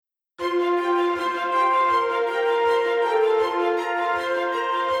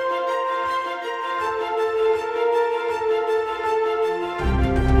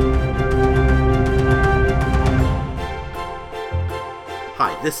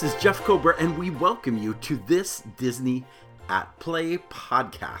this is Jeff Kober, and we welcome you to this Disney at Play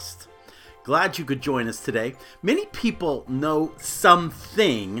podcast. Glad you could join us today. Many people know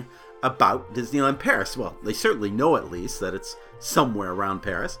something about Disneyland Paris. Well, they certainly know at least that it's somewhere around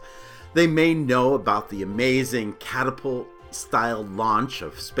Paris. They may know about the amazing catapult-style launch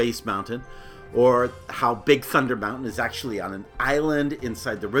of Space Mountain, or how Big Thunder Mountain is actually on an island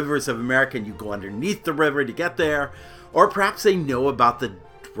inside the rivers of America and you go underneath the river to get there. Or perhaps they know about the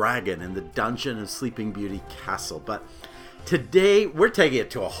dragon and the dungeon of Sleeping Beauty Castle. But today we're taking it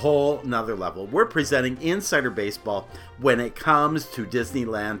to a whole nother level. We're presenting insider baseball when it comes to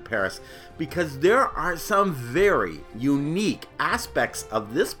Disneyland Paris, because there are some very unique aspects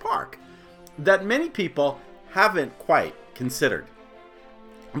of this park that many people haven't quite considered.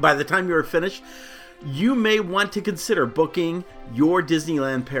 By the time you're finished, you may want to consider booking your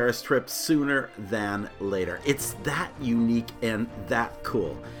Disneyland Paris trip sooner than later. It's that unique and that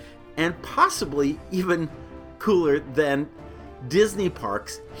cool, and possibly even cooler than Disney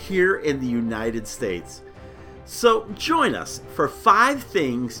parks here in the United States. So join us for 5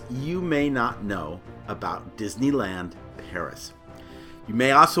 things you may not know about Disneyland Paris. You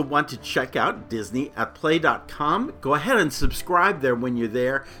may also want to check out disneyatplay.com. Go ahead and subscribe there when you're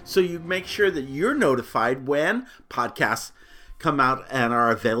there so you make sure that you're notified when podcasts come out and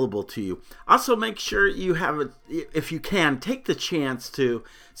are available to you. Also, make sure you have it, if you can, take the chance to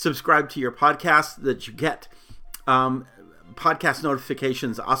subscribe to your podcast, that you get podcast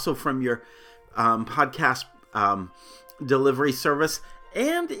notifications also from your podcast delivery service.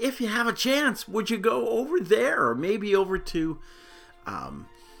 And if you have a chance, would you go over there, or maybe over to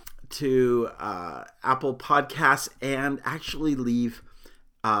Apple Podcasts and actually leave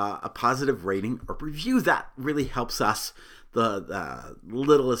a positive rating or review? That really helps us, the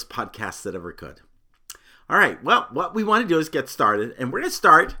littlest podcast that ever could. All right, well, what we want to do is get started, and we're going to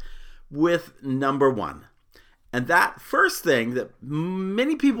start with number 1. And that first thing that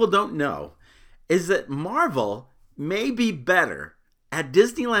many people don't know is that Marvel may be better at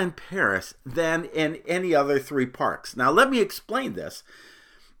Disneyland Paris than in any other 3 parks. Now, let me explain this.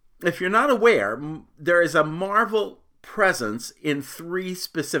 If you're not aware, there is a Marvel presence in 3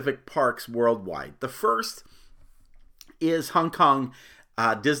 specific parks worldwide. The first is Hong Kong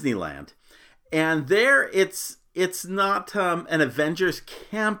Disneyland. And there it's not an Avengers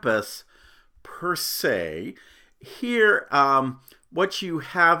campus per se. Here, what you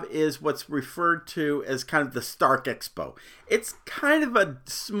have is what's referred to as kind of the Stark Expo. It's kind of a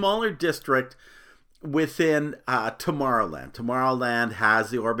smaller district within Tomorrowland. Tomorrowland has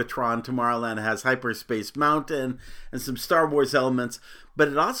the Orbitron. Tomorrowland has Hyperspace Mountain and some Star Wars elements. But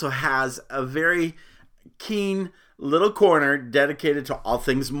it also has a very keen little corner dedicated to all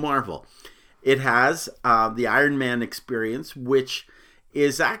things Marvel. It has the Iron Man experience, which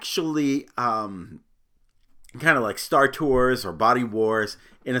is actually kind of like Star Tours or Body Wars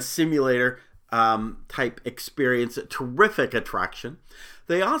in a simulator type experience. A terrific attraction.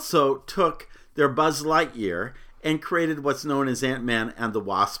 They also took their Buzz Lightyear and created what's known as Ant-Man and the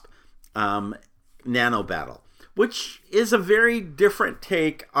Wasp Nano Battle, which is a very different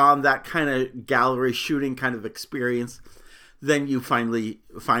take on that kind of gallery shooting kind of experience than you finally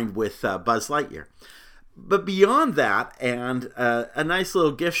find with Buzz Lightyear. But beyond that, and a nice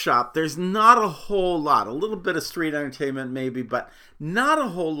little gift shop, there's not a whole lot. A little bit of street entertainment maybe, but not a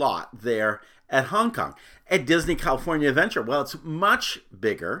whole lot there at Hong Kong. At Disney California Adventure, well, it's much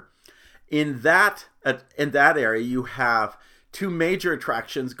bigger. In that area, you have 2 major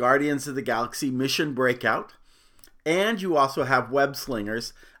attractions, Guardians of the Galaxy Mission Breakout, and you also have Web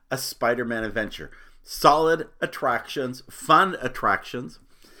Slingers, a Spider-Man adventure. Solid attractions, fun attractions.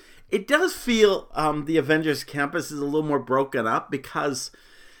 It does feel the Avengers campus is a little more broken up because,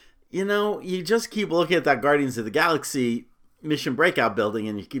 you just keep looking at that Guardians of the Galaxy Mission Breakout building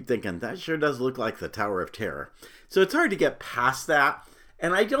and you keep thinking, that sure does look like the Tower of Terror. So it's hard to get past that.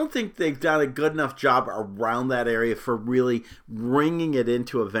 And I don't think they've done a good enough job around that area for really bringing it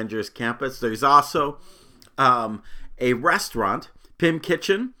into Avengers campus. There's also a restaurant, Pim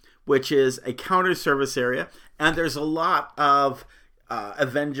Kitchen, which is a counter service area. And there's a lot of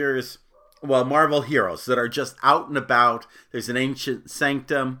Avengers, Marvel heroes that are just out and about. There's an ancient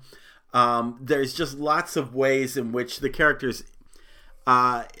sanctum. There's just lots of ways in which the characters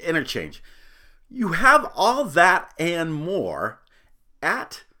interchange. You have all that and more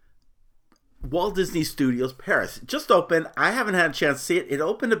at Walt Disney Studios Paris. It just opened. I haven't had a chance to see it. It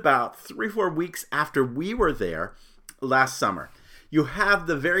opened about 3-4 weeks after we were there last summer. You have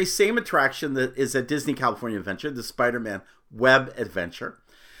the very same attraction that is at Disney California Adventure, the Spider-Man Web Adventure.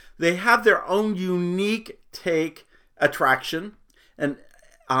 They have their own unique take attraction, and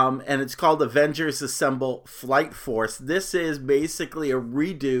and it's called Avengers Assemble Flight Force. This is basically a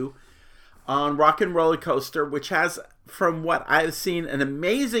redo on Rock and Roller Coaster, which has, from what I've seen, an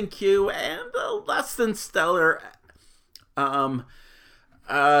amazing queue and a less than stellar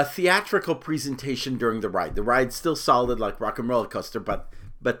theatrical presentation during the ride. The ride's still solid like Rock and Roller Coaster,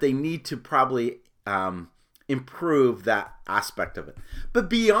 but they need to probably improve that aspect of it. But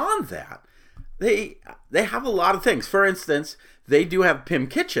beyond that, they have a lot of things. For instance, they do have Pim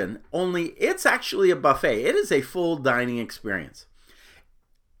Kitchen, only it's actually a buffet. It is a full dining experience.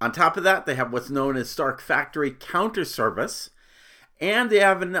 On top of that, they have what's known as Stark Factory Counter Service, and they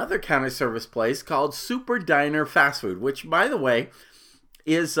have another counter service place called Super Diner Fast Food, which, by the way,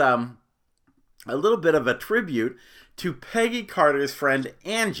 is a little bit of a tribute to Peggy Carter's friend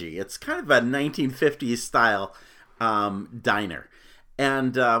Angie. It's kind of a 1950s style diner.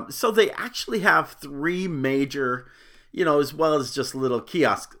 And so they actually have three major, as well as just little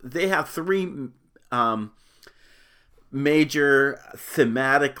kiosks, they have three major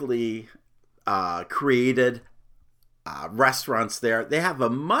thematically created restaurants there. They have a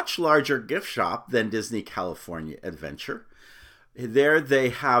much larger gift shop than Disney California Adventure. There they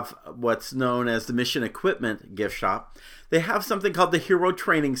have what's known as the Mission Equipment gift shop. They have something called the Hero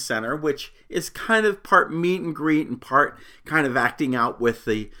Training Center, which is kind of part meet and greet and part kind of acting out with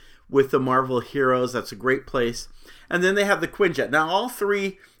the Marvel heroes. That's a great place. And then they have the Quinjet. Now, all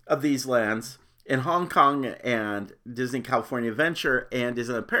three of these lands in Hong Kong and Disney California Adventure and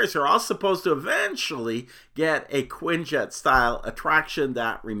Disneyland Paris are all supposed to eventually get a Quinjet style attraction.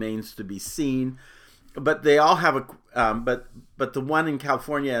 That remains to be seen. But they all have but the one in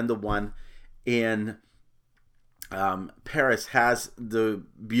California and the one in Paris has the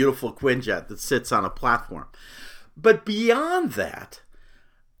beautiful Quinjet that sits on a platform. But beyond that,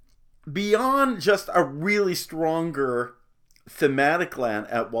 beyond just a really stronger thematic land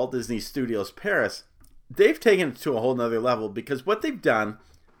at Walt Disney Studios Paris, they've taken it to a whole nother level, because what they've done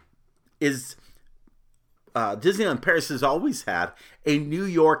is Disneyland Paris has always had a New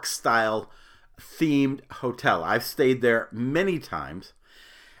York style themed hotel. I've stayed there many times,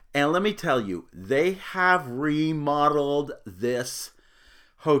 and let me tell you, they have remodeled this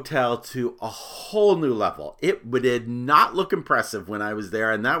hotel to a whole new level. It did not look impressive when I was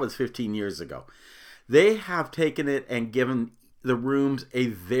there, and that was 15 years ago. They have taken it and given the rooms a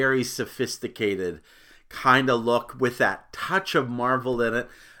very sophisticated kind of look with that touch of Marvel in it.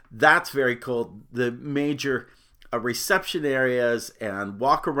 That's very cool. The major reception areas and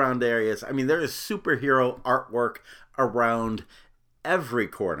walk around areas. I mean, there is superhero artwork around every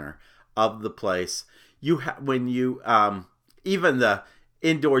corner of the place. Even the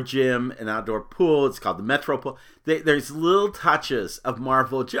indoor gym and outdoor pool, it's called the Metro Pool. There's little touches of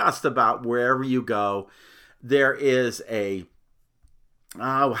Marvel just about wherever you go. There is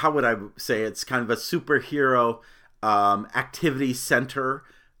how would I say, it's kind of a superhero activity center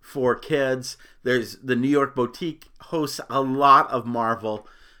for kids. There's the New York Boutique hosts a lot of Marvel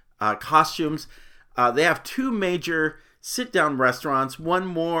costumes. They have two major sit-down restaurants,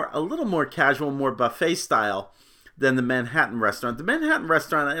 one a little more casual, more buffet style than the Manhattan restaurant. The Manhattan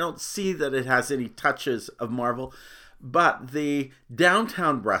restaurant, I don't see that it has any touches of Marvel, but the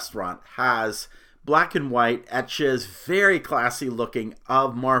downtown restaurant has black and white etches, very classy looking,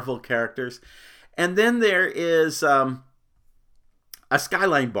 of Marvel characters. And then there is a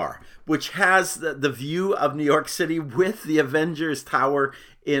Skyline bar, which has the view of New York City with the Avengers Tower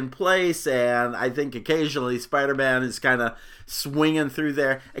in place, and I think occasionally Spider-Man is kind of swinging through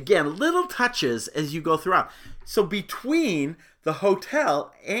there. Again, little touches as you go throughout. So between the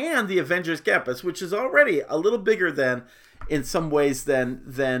hotel and the Avengers campus, which is already a little bigger than, in some ways,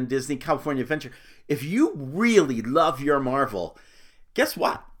 than Disney California Adventure, if you really love your Marvel, guess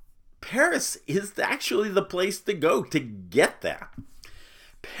what? Paris is actually the place to go to get that.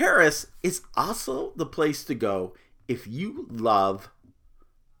 Paris is also the place to go if you love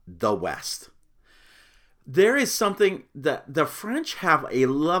the West. There is something that the French have a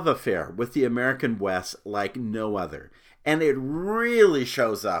love affair with the American West like no other. And it really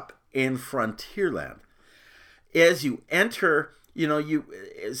shows up in Frontierland. As you enter,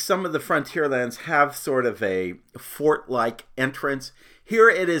 some of the Frontierlands have sort of a fort-like entrance. Here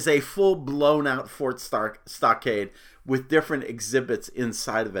it is a full blown out fort stockade with different exhibits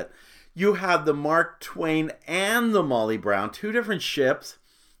inside of it. You have the Mark Twain and the Molly Brown, two different ships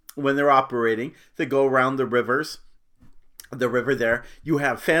when they're operating that go around the river there. You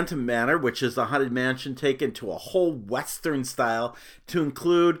have Phantom Manor, which is the Haunted Mansion taken to a whole Western style to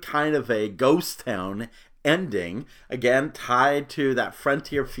include kind of a ghost town ending, again tied to that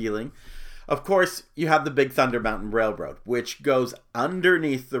frontier feeling. Of course, you have the Big Thunder Mountain Railroad, which goes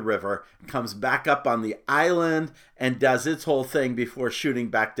underneath the river, comes back up on the island, and does its whole thing before shooting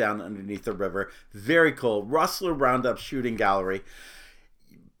back down underneath the river. Very cool. Rustler Roundup Shooting Gallery.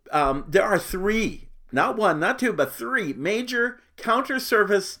 There are 3, not 1, not 2, but 3 major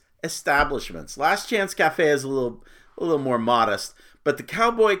counter-service establishments. Last Chance Cafe is a little more modest, but the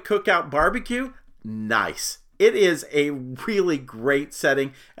Cowboy Cookout Barbecue, nice. It is a really great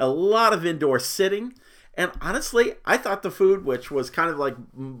setting, a lot of indoor sitting, and honestly, I thought the food, which was kind of like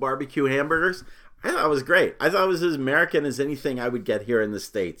barbecue hamburgers, I thought it was great. I thought it was as American as anything I would get here in the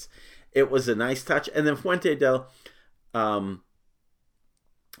States. It was a nice touch. And then Fuente del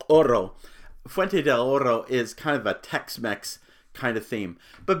Oro. Fuente del Oro is kind of a Tex-Mex kind of theme.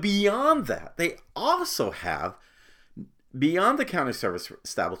 But beyond that, they also have, beyond the counter service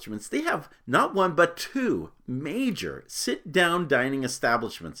establishments, they have not 1 but 2 major sit-down dining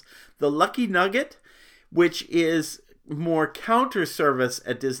establishments. The Lucky Nugget, which is more counter service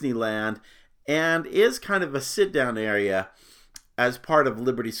at Disneyland and is kind of a sit-down area as part of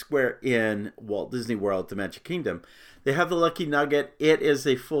Liberty Square in Walt Disney World, the Magic Kingdom. They have the Lucky Nugget. It is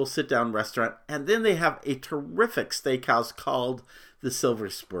a full sit-down restaurant. And then they have a terrific steakhouse called the Silver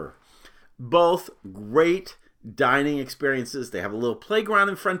Spur. Both great dining experiences. They have a little playground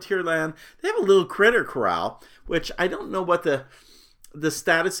in Frontierland. They have a little critter corral, which I don't know what the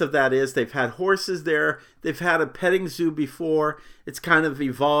status of that is. They've had horses there. They've had a petting zoo before. It's kind of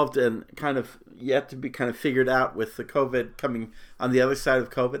evolved and kind of yet to be kind of figured out with the COVID coming on the other side of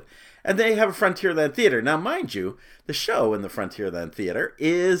COVID. And they have a Frontierland Theater. Now, mind you, the show in the Frontierland Theater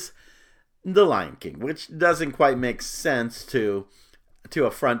is The Lion King, which doesn't quite make sense to a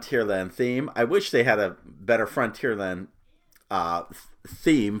Frontierland theme. I wish they had a better Frontierland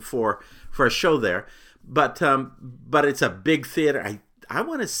theme for a show there, but it's a big theater. I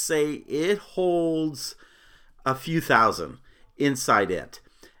want to say it holds a few thousand inside it.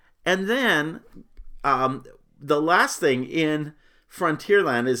 And then the last thing in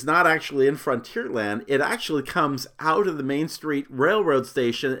Frontierland is not actually in Frontierland. It actually comes out of the Main Street Railroad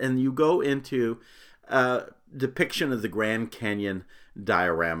Station, and you go into a depiction of the Grand Canyon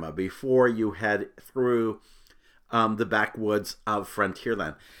diorama before you head through the backwoods of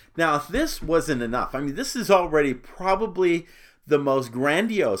Frontierland. Now, if this wasn't enough, I mean, this is already probably the most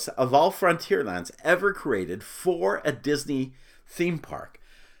grandiose of all Frontierlands ever created for a Disney theme park.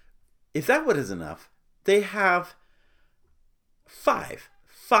 If that wasn't enough, they have five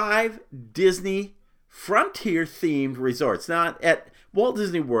Disney Frontier-themed resorts. Now, at Walt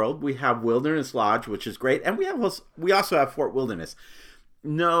Disney World, we have Wilderness Lodge, which is great, and we also have Fort Wilderness.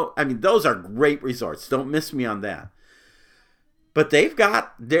 No, I mean, those are great resorts. Don't miss me on that. But they've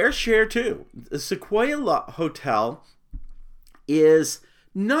got their share, too. The Sequoia Hotel is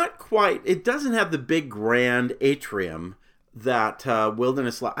not quite, it doesn't have the big grand atrium that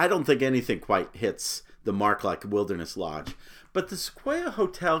Wilderness Lodge, I don't think anything quite hits the mark like Wilderness Lodge. But the Sequoia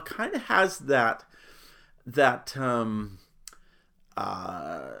Hotel kind of has that a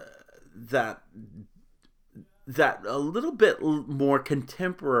little bit more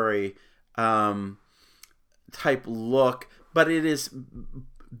contemporary type look, but it is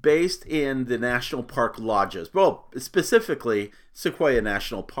based in the national park lodges. Well, specifically Sequoia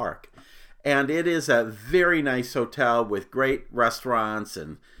National Park. And it is a very nice hotel with great restaurants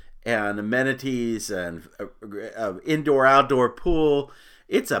and amenities and indoor-outdoor pool.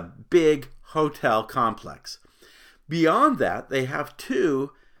 It's a big hotel complex. Beyond that, they have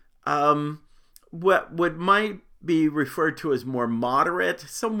 2 what might be referred to as more moderate,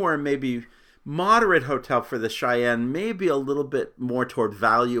 somewhere maybe moderate hotel for the Cheyenne, maybe a little bit more toward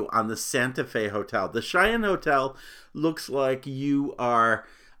value on the Santa Fe Hotel. The Cheyenne Hotel looks like you are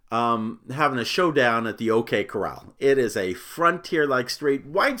having a showdown at the OK Corral. It is a frontier-like street,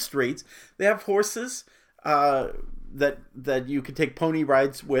 wide streets. They have horses that you can take pony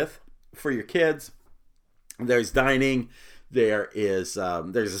rides with for your kids. There's dining. There's a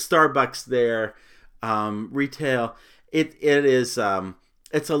Starbucks there. Retail. It is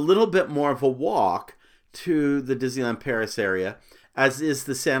it's a little bit more of a walk to the Disneyland Paris area, as is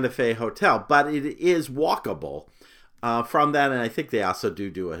the Santa Fe Hotel, but it is walkable from that, and I think they also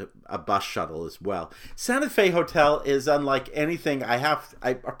do a bus shuttle as well. Santa Fe Hotel is unlike anything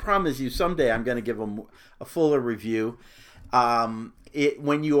I promise you someday I'm going to give them a fuller review.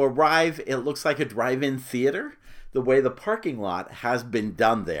 When you arrive, it looks like a drive-in theater. The way the parking lot has been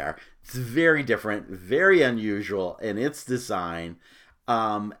done there, it's very different, very unusual in its design.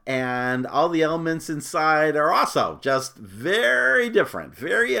 And all the elements inside are also just very different,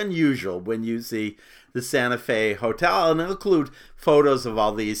 very unusual when you see the Santa Fe Hotel. And it'll include photos of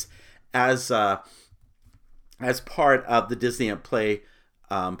all these as part of the Disney at Play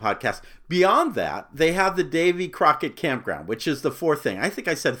podcast. Beyond that, they have the Davy Crockett Campground, which is the fourth thing. I think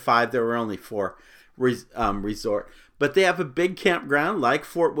I said 5. There were only 4 resort. But they have a big campground like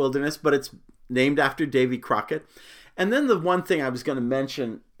Fort Wilderness, but it's named after Davy Crockett. And then the one thing I was going to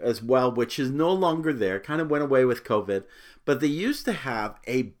mention as well, which is no longer there, kind of went away with COVID, but they used to have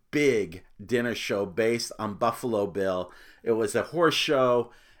a big dinner show based on Buffalo Bill. It was a horse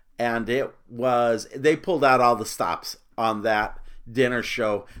show, and they pulled out all the stops on that dinner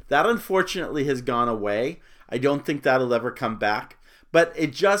show. That unfortunately has gone away. I don't think that'll ever come back. But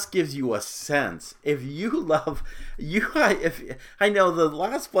it just gives you a sense. If you love, I know the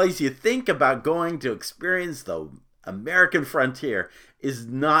last place you think about going to experience the American frontier is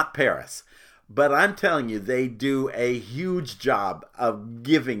not Paris. But I'm telling you, they do a huge job of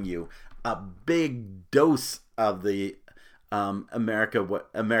giving you a big dose of the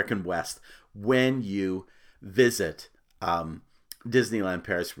American West when you visit Disneyland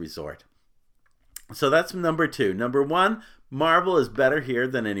Paris Resort. So that's number 2. Number 1, Marvel is better here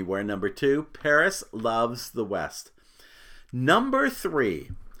than anywhere. Number 2, Paris loves the West. Number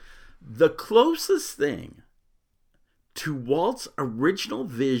 3, the closest thing to Walt's original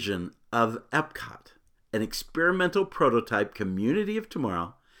vision of Epcot, an experimental prototype community of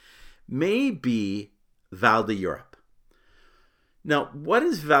tomorrow, may be Val d'Europe. Now, what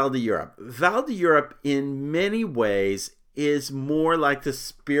is Val d'Europe? Val d'Europe, in many ways, is more like the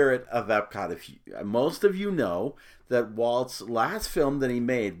spirit of Epcot. Most of you know that Walt's last film that he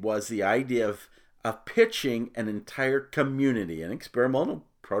made was the idea of pitching an entire community, an experimental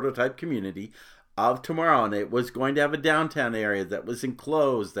prototype community of tomorrow. And it was going to have a downtown area that was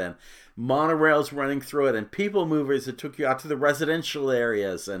enclosed and monorails running through it and people movers that took you out to the residential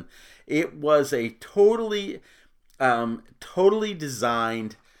areas. And it was a totally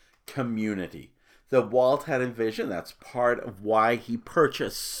designed community that Walt had envisioned. That's part of why he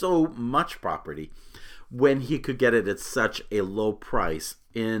purchased so much property when he could get it at such a low price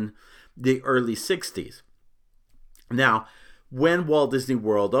in the early 60s. Now, when Walt Disney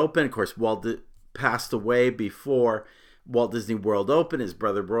World opened, of course, Walt passed away before Walt Disney World opened. His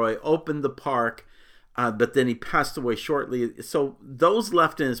brother Roy opened the park, but then he passed away shortly. So those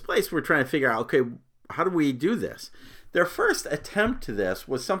left in his place were trying to figure out, okay, how do we do this? Their first attempt to this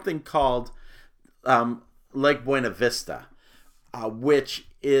was something called Lake Buena Vista, which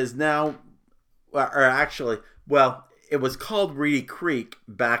is now, it was called Reedy Creek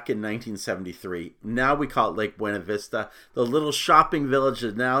back in 1973. Now we call it Lake Buena Vista. The little shopping village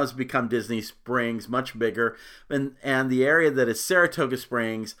that now has become Disney Springs, much bigger, and the area that is Saratoga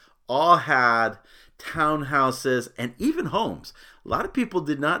Springs all had townhouses and even homes. A lot of people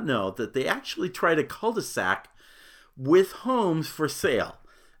did not know that they actually tried a cul-de-sac with homes for sale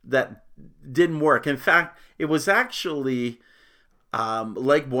that didn't work. In fact, it was actually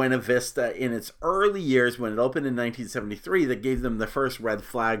Lake Buena Vista in its early years when it opened in 1973 that gave them the first red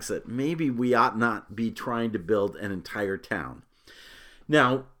flags that maybe we ought not be trying to build an entire town.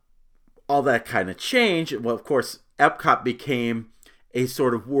 Now, all that kind of changed. Well, of course, Epcot became a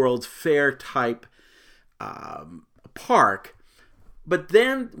sort of World's Fair type park. But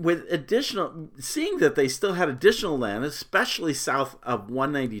then with seeing that they still had additional land, especially south of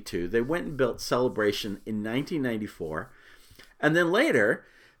 192, they went and built Celebration in 1994. And then later,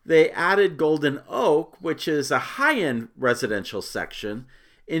 they added Golden Oak, which is a high-end residential section,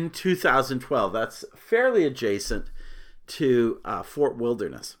 in 2012. That's fairly adjacent to Fort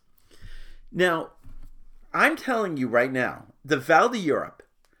Wilderness. Now, I'm telling you right now, the Val d'Europe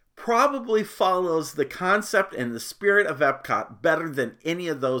probably follows the concept and the spirit of Epcot better than any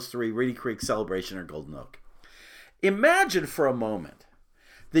of those 3, Reedy Creek, Celebration, or Golden Oak. Imagine for a moment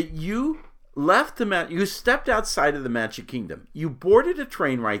that you you stepped outside of the Magic Kingdom. You boarded a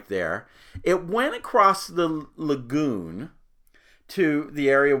train right there. It went across the lagoon to the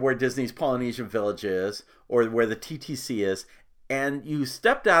area where Disney's Polynesian Village is, or where the TTC is, and you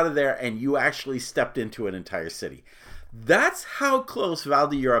stepped out of there and you actually stepped into an entire city. That's how close Val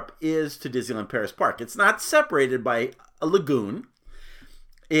d'Europe is to Disneyland Paris Park. It's not separated by a lagoon.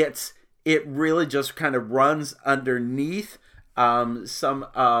 It really just kind of runs underneath some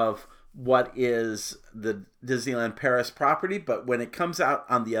of what is the Disneyland Paris property, but when it comes out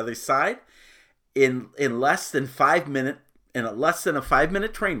on the other side, in less than a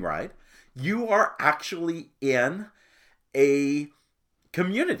 5-minute train ride, you are actually in a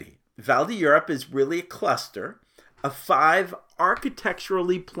community. Val d'Europe is really a cluster of 5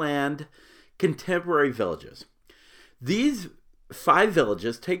 architecturally planned contemporary villages. These 5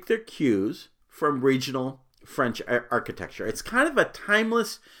 villages take their cues from regional French architecture. It's kind of a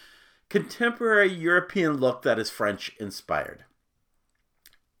timeless contemporary European look that is French inspired.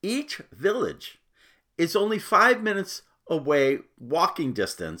 Each village is only 5 minutes away walking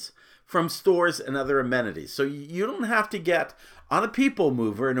distance from stores and other amenities. So you don't have to get on a people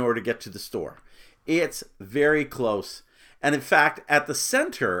mover in order to get to the store. It's very close. And in fact, at the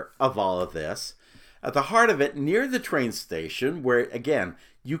center of all of this, at the heart of it, near the train station, where again,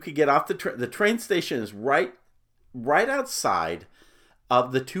 you could get off the train station is right outside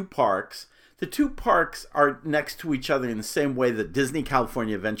of the two parks. The two parks are next to each other in the same way that Disney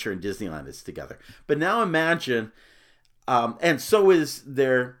California Adventure and Disneyland is together. But now imagine, and so is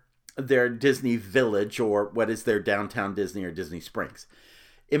their Disney Village, or what is their downtown Disney or Disney Springs.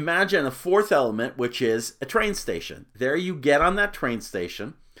 Imagine a fourth element, which is a train station. There you get on that train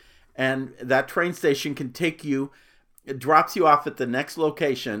station, and that train station can take you, it drops you off at the next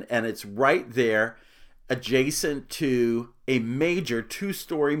location, and it's right there adjacent to a major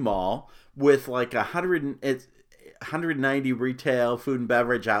 2-story mall with like 190 retail food and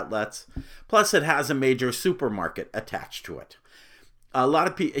beverage outlets. Plus it has a major supermarket attached to it. A lot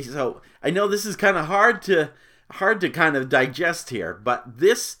of people, so I know this is kind of hard to kind of digest here, but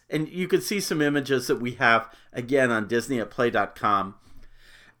this, and you can see some images that we have again on disneyatplay.com.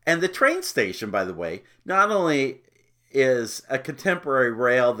 And the train station, by the way, not only is a contemporary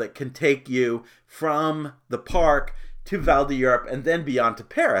rail that can take you from the park to Val d'Europe and then beyond to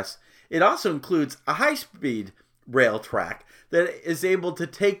Paris, it also includes a high-speed rail track that is able to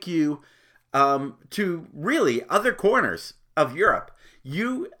take you to really other corners of Europe.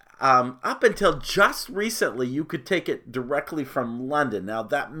 You up until just recently, you could take it directly from London. Now,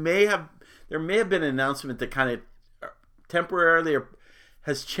 there may have been an announcement that kind of temporarily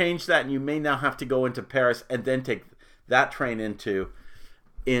has changed that, and you may now have to go into Paris and then take that train into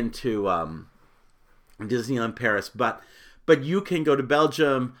Disneyland Paris. But you can go to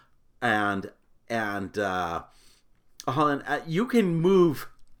Belgium and Holland. You can move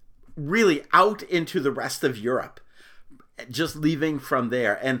really out into the rest of Europe, just leaving from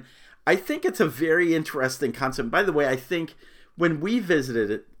there. And I think it's a very interesting concept. By the way, I think when we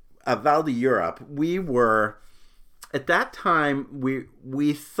visited Val d'Europe, we were, at that time,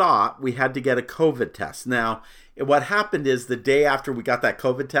 we thought we had to get a COVID test. Now, what happened is the day after we got that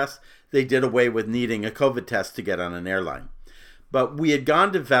COVID test, they did away with needing a COVID test to get on an airline. But we had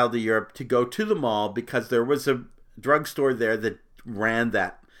gone to Val d'Europe to go to the mall because there was a drugstore there that ran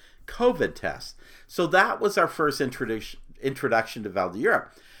that COVID test. So that was our first introduction to Val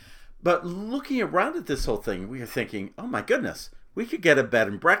d'Europe. But looking around at this whole thing, we were thinking, oh my goodness, we could get a bed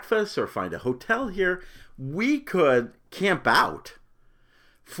and breakfast or find a hotel here. We could camp out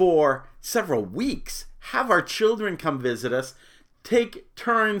for several weeks, have our children come visit us, take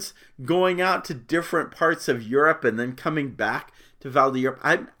turns going out to different parts of Europe and then coming back to Val d'Europe.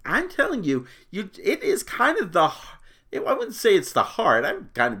 I'm telling you, it is kind of I wouldn't say it's the heart. I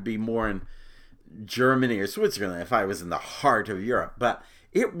would kind of be more in Germany or Switzerland if I was in the heart of Europe. But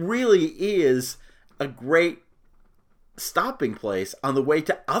it really is a great stopping place on the way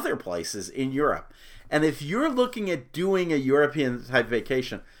to other places in Europe. And if you're looking at doing a European type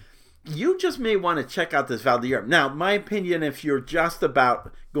vacation, you just may want to check out this Val d'Europe. Now, my opinion, if you're just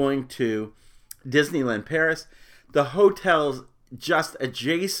about going to Disneyland Paris, the hotels just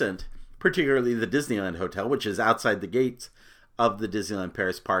adjacent, particularly the Disneyland Hotel, which is outside the gates of the Disneyland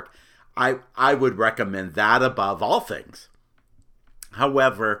Paris park, I would recommend that above all things.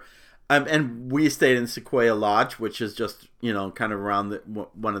 However, and we stayed in Sequoia Lodge, which is just, kind of around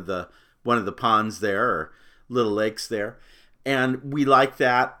one of the ponds there, or little lakes there, and we like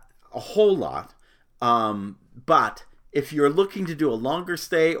that a whole lot. But if you're looking to do a longer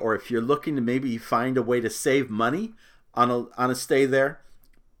stay, or if you're looking to maybe find a way to save money on a stay there,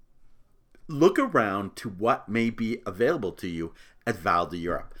 look around to what may be available to you at Val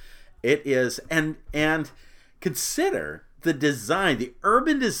d'Europe. It is, and consider the design, the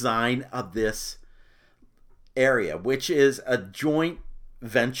urban design of this area, which is a joint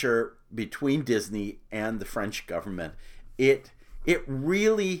venture between Disney and the French government. It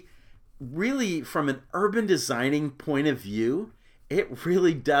really, from an urban designing point of view, it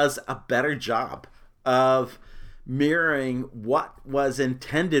really does a better job of mirroring what was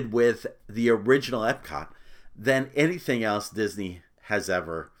intended with the original Epcot than anything else Disney has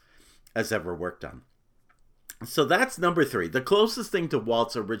ever worked on. So that's number 3. The closest thing to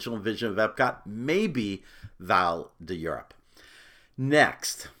Walt's original vision of Epcot may be Val d'Europe.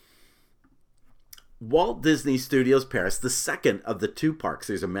 Next, Walt Disney Studios Paris, the second of the 2 parks.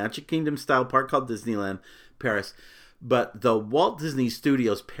 There's a Magic Kingdom style park called Disneyland Paris, but the Walt Disney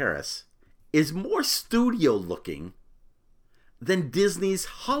Studios Paris is more studio looking than Disney's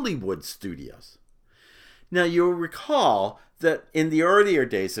Hollywood Studios. Now, you'll recall that in the earlier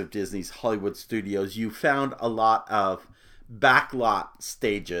days of Disney's Hollywood Studios, you found a lot of backlot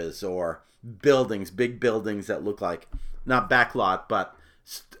stages or buildings, big buildings that look like, not backlot, but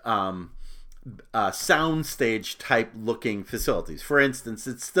soundstage type looking facilities. For instance,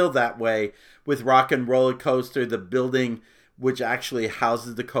 it's still that way with Rock and Roller Coaster. The building which actually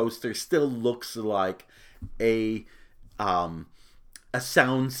houses the coaster still looks like a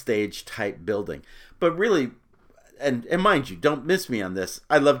soundstage type building. But really, and mind you, don't miss me on this,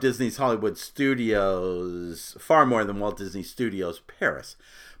 I love Disney's Hollywood Studios far more than Walt Disney Studios Paris.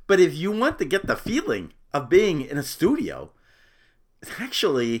 But if you want to get the feeling of being in a studio,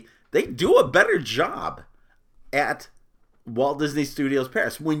 actually, they do a better job at Walt Disney Studios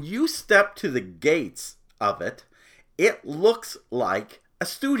Paris. When you step to the gates of it, it looks like a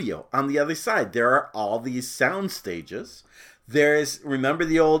studio on the other side. There are all these sound stages. Remember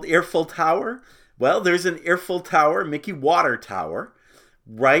the old Eiffel Tower? Well, there's an Eiffel Tower, Mickey Water Tower,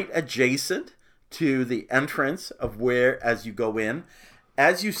 right adjacent to the entrance of where, as you go in,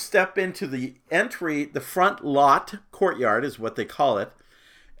 as you step into the entry, the front lot, courtyard is what they call it,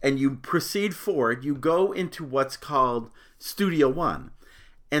 and you proceed forward, you go into what's called Studio One.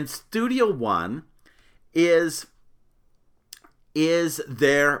 And Studio One is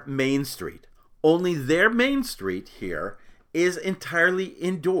their main street. Only their main street here is entirely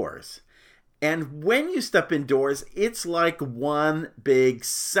indoors. And when you step indoors, it's like one big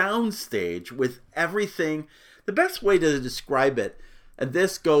sound stage with everything. The best way to describe it, and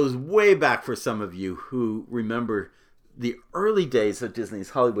this goes way back for some of you who remember the early days of Disney's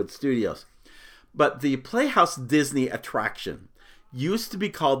Hollywood Studios, but the Playhouse Disney attraction used to be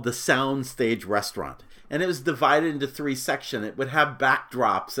called the Soundstage Restaurant. And it was divided into 3 sections. It would have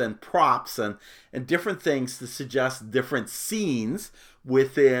backdrops and props and different things to suggest different scenes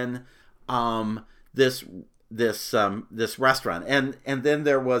within this restaurant. And then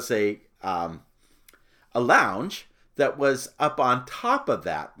there was a lounge that was up on top of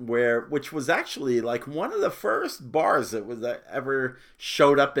that, which was actually like one of the first bars that was ever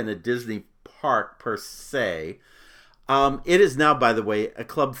showed up in a Disney park per se. It is now, by the way, a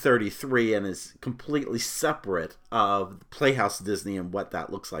Club 33 and is completely separate of Playhouse Disney and what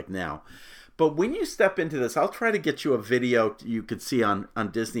that looks like now. But when you step into this, I'll try to get you a video you could see on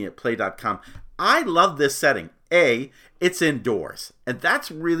Disney@play.com. I love this setting. It's indoors. And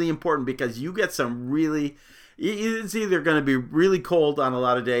that's really important because you get some really... It's either going to be really cold on a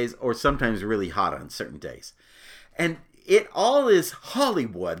lot of days or sometimes really hot on certain days. And it all is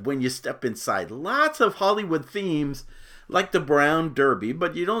Hollywood when you step inside. Lots of Hollywood themes like the Brown Derby,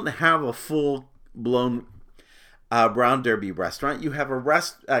 but you don't have a full-blown Brown Derby restaurant. You have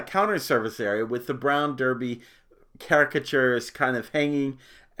a counter service area with the Brown Derby caricatures kind of hanging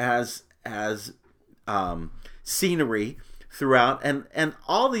as scenery throughout, and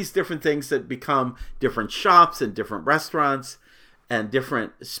all these different things that become different shops and different restaurants and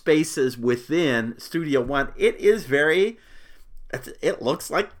different spaces within Studio One. It looks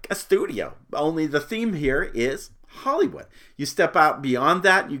like a studio, only the theme here is Hollywood. You step out beyond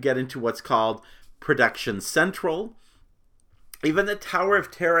that, you get into what's called Production Central. Even the Tower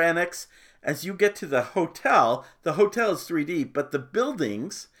of Terror Annex, as you get to the hotel is 3D, but the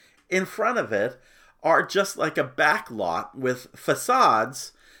buildings in front of it are just like a back lot with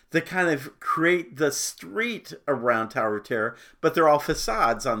facades that kind of create the street around Tower of Terror, but they're all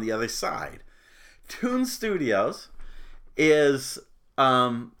facades on the other side. Toon Studios is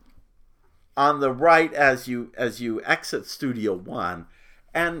on the right as you exit Studio One,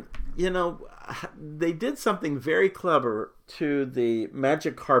 and they did something very clever to the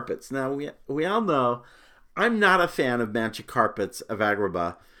magic carpets. Now we all know I'm not a fan of magic carpets of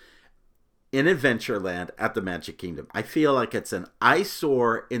Agrabah in Adventureland at the Magic Kingdom. I feel like it's an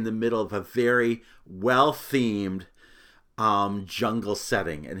eyesore in the middle of a very well-themed jungle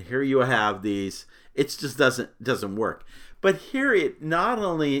setting. And here you have these, it just doesn't work. But here it not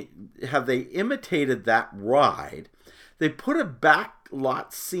only have they imitated that ride, they put a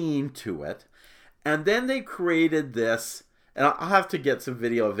backlot scene to it, and then they created this, and I'll have to get some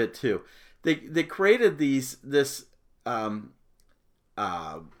video of it too. They created this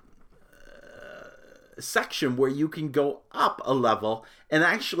section where you can go up a level and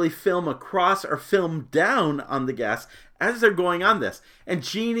actually film across or film down on the guests as they're going on this. And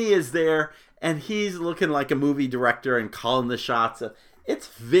Genie is there, and he's looking like a movie director and calling the shots. It's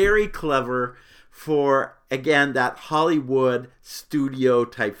very clever for, again, that Hollywood studio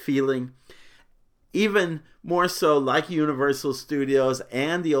type feeling. Even more so like Universal Studios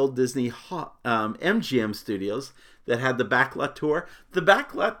and the old Disney MGM Studios, that had the Backlot Tour. The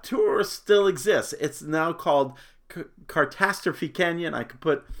Backlot Tour still exists. It's now called Catastrophe Canyon. I could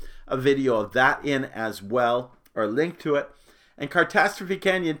put a video of that in as well, or a link to it. And Catastrophe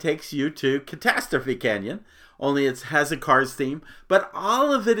Canyon takes you to Catastrophe Canyon, only it has a Cars theme. But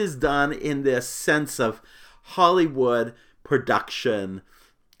all of it is done in this sense of Hollywood production,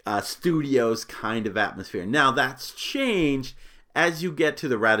 studios kind of atmosphere. Now that's changed as you get to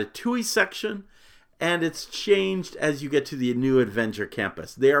the Ratatouille section, and it's changed as you get to the New Adventure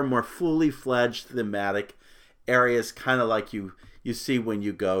Campus. They are more fully fledged thematic areas, kind of like you see when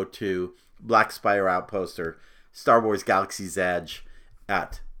you go to Black Spire Outpost or Star Wars Galaxy's Edge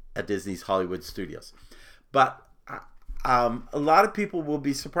at Disney's Hollywood Studios. But a lot of people will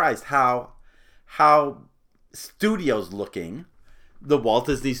be surprised how studios looking the Walt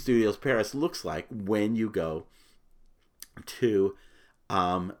Disney Studios Paris looks like when you go to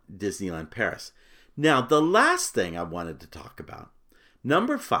Disneyland Paris. Now, the last thing I wanted to talk about,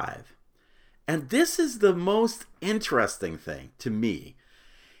 number 5, and this is the most interesting thing to me,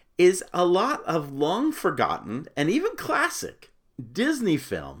 is a lot of long forgotten and even classic Disney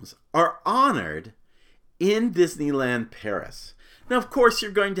films are honored in Disneyland Paris. Now, of course,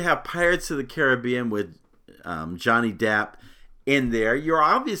 you're going to have Pirates of the Caribbean with Johnny Depp in there. You're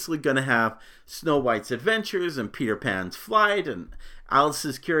obviously going to have Snow White's Adventures and Peter Pan's Flight and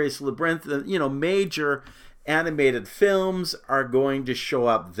Alice's Curious Labyrinth. Major animated films are going to show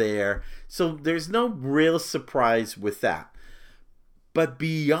up there. So there's no real surprise with that. But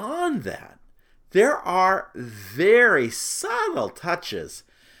beyond that, there are very subtle touches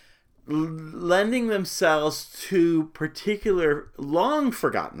lending themselves to particular long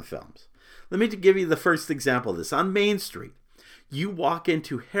forgotten films. Let me give you the first example of this. On Main Street, you walk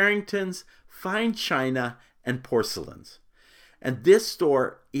into Harrington's Fine China and Porcelains. And this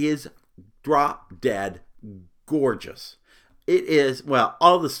store is drop dead gorgeous. It is, well,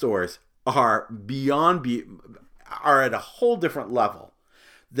 all the stores are are at a whole different level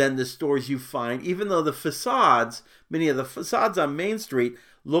than the stores you find, even though the facades, many of the facades on Main Street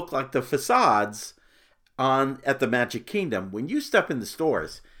look like the facades at the Magic Kingdom. When you step in the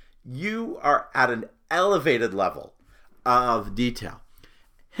stores, you are at an elevated level of detail.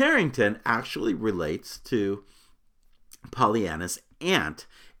 Harrington actually relates to Pollyanna's aunt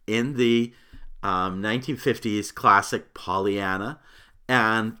in the 1950s classic Pollyanna,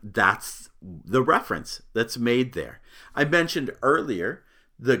 and that's the reference that's made there. I mentioned earlier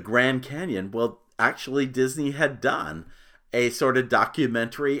the Grand Canyon. Well, actually, Disney had done a sort of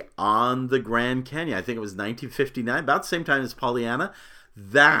documentary on the Grand Canyon. I think it was 1959, about the same time as Pollyanna.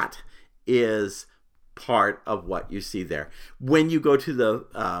 That is part of what you see there. When you go to the,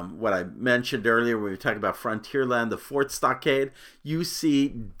 what I mentioned earlier, when we were talking about Frontierland, the Fort Stockade, you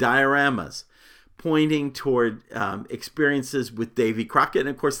see dioramas pointing toward experiences with Davy Crockett. And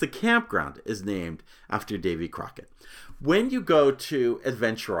of course, the campground is named after Davy Crockett. When you go to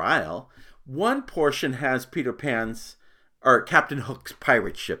Adventure Isle, one portion has Peter Pan's, or Captain Hook's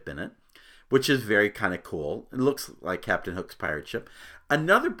pirate ship in it, which is very kind of cool. It looks like Captain Hook's pirate ship.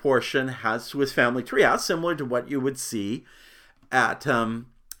 Another portion has Swiss Family Treehouse, similar to what you would see at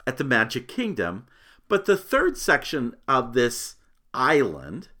the Magic Kingdom. But the third section of this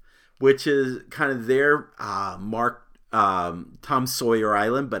island, which is kind of their Tom Sawyer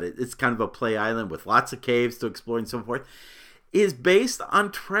Island, but it's kind of a play island with lots of caves to explore and so forth, is based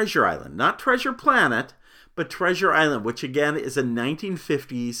on Treasure Island. Not Treasure Planet, but Treasure Island, which again is a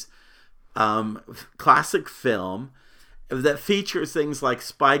 1950s classic film that features things like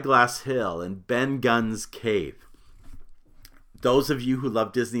Spyglass Hill and Ben Gunn's Cave. Those of you who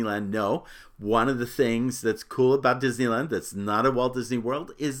love Disneyland know one of the things that's cool about Disneyland that's not a Walt Disney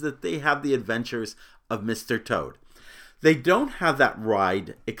World is that they have the adventures of Mr. Toad. They don't have that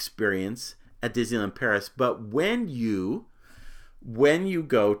ride experience at Disneyland Paris, but when you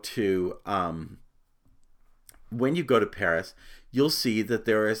go to Paris, you'll see that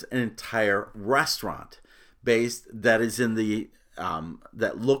there is an entire restaurant that is in the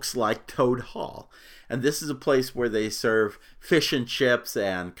that looks like Toad Hall. And this is a place where they serve fish and chips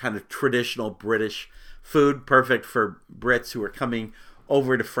and kind of traditional British food, perfect for Brits who are coming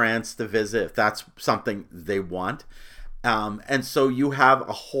over to France to visit, if that's something they want. And so you have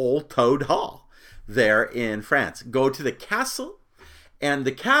a whole Toad Hall there in France. Go to the castle, and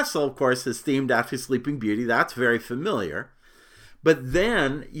the castle, of course, is themed after Sleeping Beauty. That's very familiar. But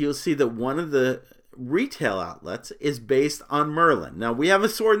then you'll see that one of the retail outlets is based on Merlin. Now, we have a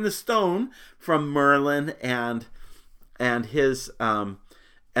Sword in the Stone from Merlin and his and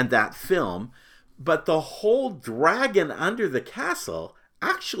that film, but the whole dragon under the castle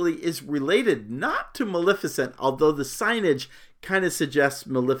actually is related not to Maleficent, although the signage kind of suggests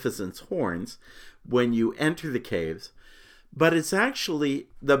Maleficent's horns when you enter the caves. But it's actually,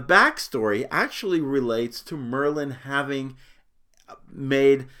 the backstory actually relates to Merlin having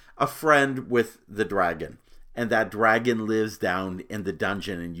made a friend with the dragon. And that dragon lives down in the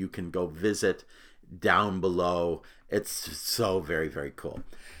dungeon, and you can go visit down below. It's so very, very cool.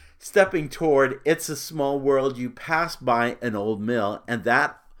 Stepping toward It's a Small World, you pass by an old mill, and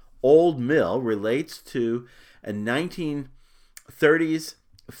that old mill relates to a 1930s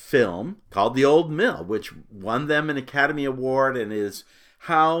film called The Old Mill, which won them an Academy Award and is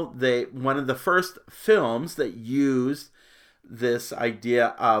one of the first films that used this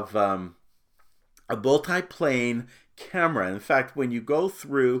idea of a multi-plane camera. In fact, when you go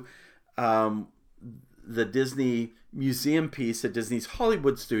through the Disney museum piece at Disney's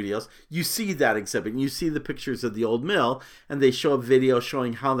Hollywood Studios, you see that exhibit, and you see the pictures of the old mill, and they show a video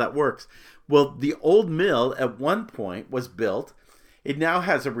showing how that works. Well, the old mill at one point was built. It now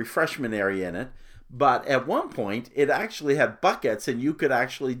has a refreshment area in it, but at one point it actually had buckets, and you could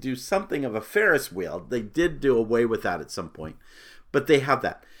actually do something of a Ferris wheel. They did do away with that at some point, but they have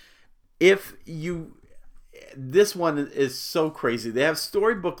that. This one is so crazy. They have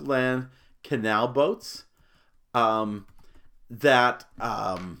Storybook Land canal boats they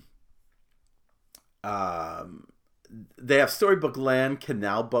have Storybook Land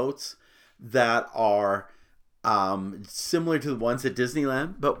canal boats that are similar to the ones at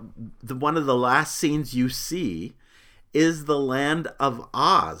Disneyland, but one of the last scenes you see is the Land of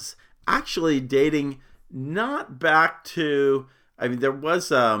Oz, actually dating not back to, there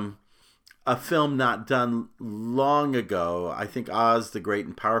was a film not done long ago, I think Oz the Great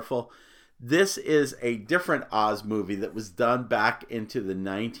and Powerful. This is a different Oz movie that was done back into the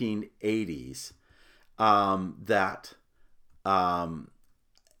 1980s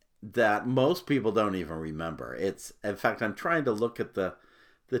that most people don't even remember. In fact, I'm trying to look at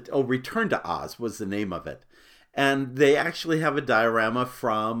Return to Oz was the name of it. And they actually have a diorama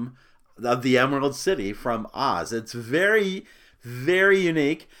of the Emerald City from Oz. It's very, very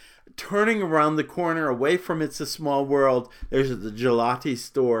unique. Turning around the corner away from It's a Small World, there's the gelati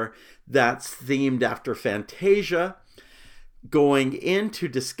store that's themed after Fantasia. Going into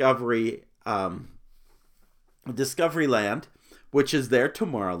Discoveryland, which is their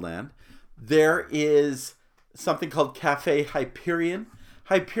Tomorrowland, there is something called Cafe Hyperion.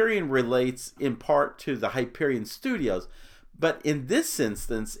 Hyperion relates in part to the Hyperion Studios, but in this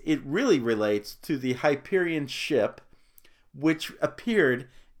instance, it really relates to the Hyperion ship, which appeared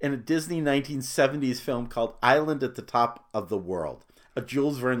in a Disney 1970s film called Island at the Top of the World. A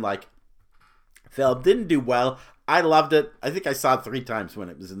Jules Verne-like film. Didn't do well. I loved it. I think I saw it 3 times when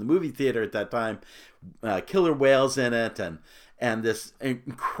it was in the movie theater at that time. Killer whales in it, and this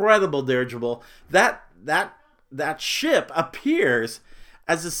incredible dirigible. That ship appears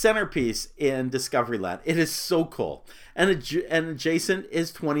as a centerpiece in Discoveryland. It is so cool. And adjacent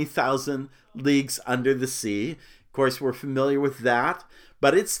is 20,000 Leagues Under the Sea. Of course, we're familiar with that,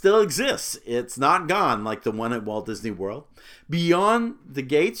 but it still exists. It's not gone like the one at Walt Disney World. Beyond the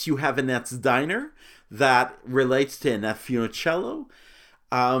gates, you have Annette's Diner that relates to Annette Funicello.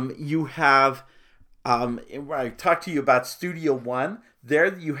 You have, I talked to you about Studio One.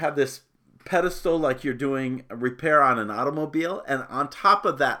 There you have this pedestal like you're doing a repair on an automobile, and on top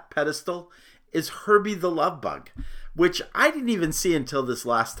of that pedestal is Herbie the Love Bug, which I didn't even see until this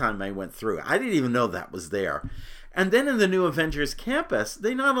last time I went through. I didn't even know that was there. And then in the New Avengers Campus,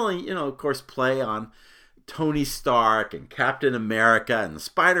 they not only, of course, play on Tony Stark and Captain America and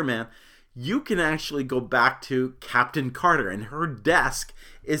Spider-Man, you can actually go back to Captain Carter, and her desk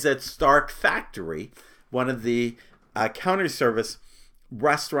is at Stark Factory, one of the counter service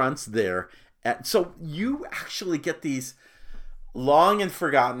restaurants there. And so you actually get these long and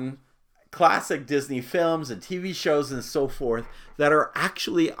forgotten classic Disney films and TV shows and so forth that are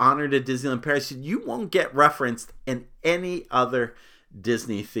actually honored at Disneyland Paris. You won't get referenced in any other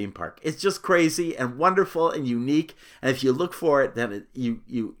Disney theme park. It's just crazy and wonderful and unique. And if you look for it, then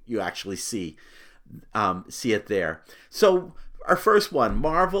you actually see it there. So our first one,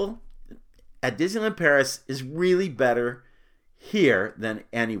 Marvel at Disneyland Paris, is really better here than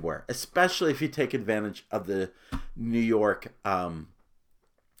anywhere, especially if you take advantage of the New York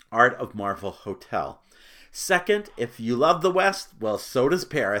Art of Marvel Hotel. Second, if you love the West, well, so does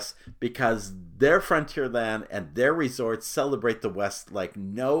Paris, because their Frontierland and their resorts celebrate the West like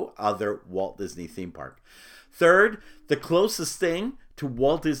no other Walt Disney theme park. Third, the closest thing to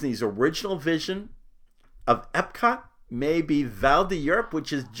Walt Disney's original vision of Epcot may be Val d'Europe,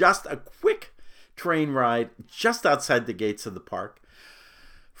 which is just a quick train ride just outside the gates of the park.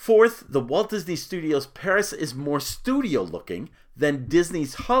 Fourth, the Walt Disney Studios Paris is more studio looking than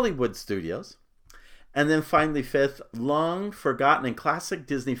Disney's Hollywood Studios. And then finally, fifth, long forgotten and classic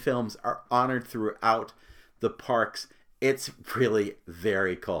Disney films are honored throughout the parks. It's really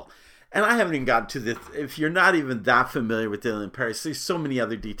very cool. And I haven't even gotten to this. If you're not even that familiar with Disneyland Paris, there's so many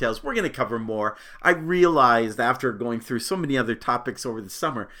other details. We're going to cover more. I realized after going through so many other topics over the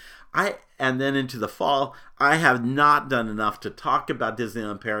summer, and then into the fall, I have not done enough to talk about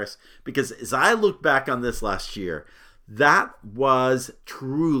Disneyland Paris, because as I look back on this last year, that was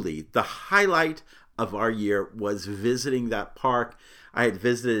truly the highlight of our year, was visiting that park. I had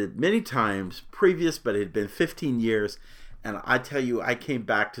visited it many times previous, but it had been 15 years. And I tell you, I came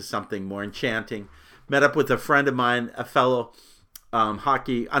back to something more enchanting. Met up with a friend of mine, a fellow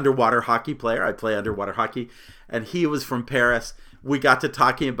underwater hockey player. I play underwater hockey. And he was from Paris. We got to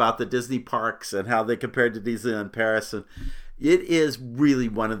talking about the Disney parks and how they compared to Disneyland Paris. And it is really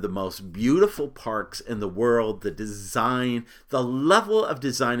one of the most beautiful parks in the world. The design, the level of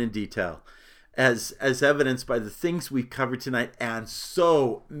design and detail, as evidenced by the things we've covered tonight, and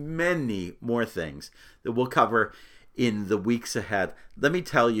so many more things that we'll cover in the weeks ahead. Let me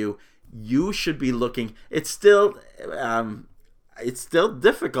tell you, you should be looking. It's still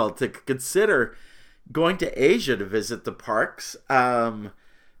difficult to consider going to Asia to visit the parks.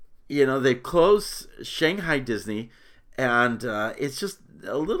 They've closed Shanghai Disney, and it's just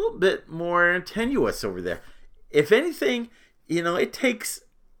a little bit more tenuous over there. If anything, it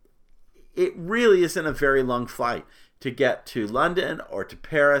really isn't a very long flight to get to London or to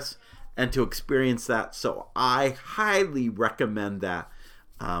Paris and to experience that. So I highly recommend that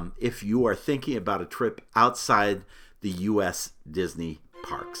if you are thinking about a trip outside the U.S. Disney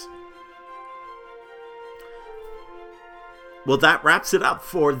parks. Well, that wraps it up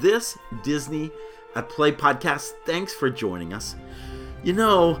for this Disney at Play podcast. Thanks for joining us.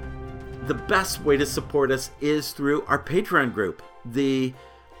 The best way to support us is through our Patreon group, the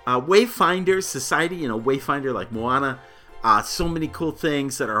Wayfinder Society, Wayfinder like Moana. So many cool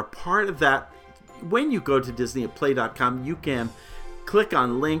things that are a part of that. When you go to DisneyAtPlay.com, you can click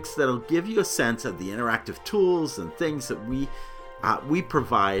on links that'll give you a sense of the interactive tools and things that we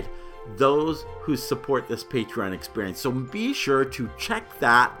provide those who support this Patreon experience. So be sure to check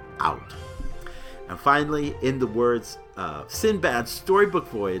that out. And finally, in the words of Sinbad's storybook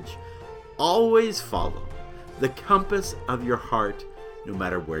voyage, always follow the compass of your heart, no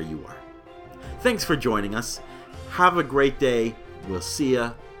matter where you are. Thanks for joining us. Have a great day. We'll see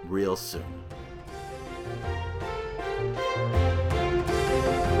you real soon.